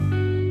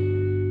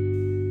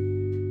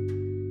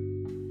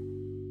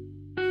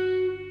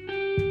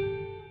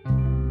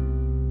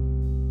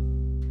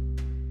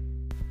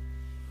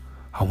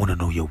I want to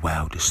know your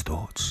wildest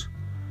thoughts,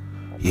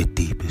 your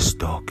deepest,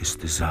 darkest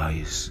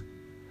desires.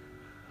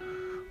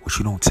 What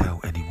you don't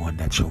tell anyone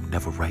that you'll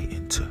never write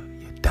into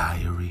your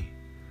diary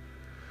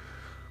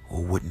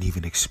or wouldn't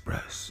even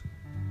express.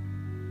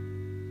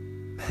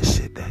 That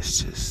shit,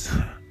 that's just,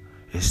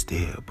 it's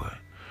there, but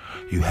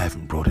you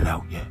haven't brought it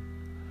out yet.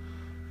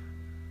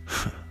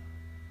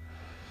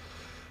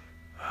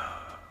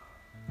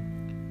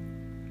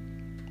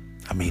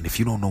 I mean, if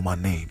you don't know my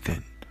name,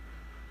 then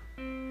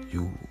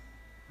you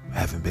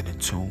haven't been in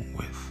tune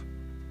with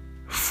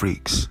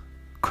freaks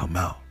come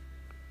out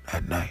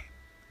at night.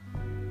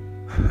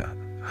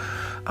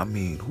 I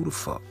mean, who the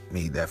fuck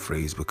made that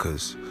phrase?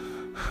 Because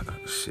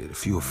shit,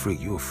 if you a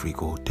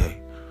freak all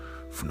day,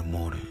 from the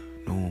morning,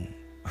 noon,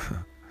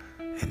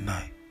 and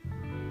night.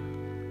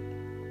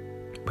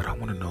 But I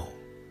want to know,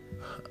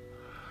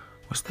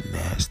 what's the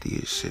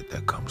nastiest shit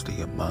that comes to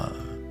your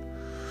mind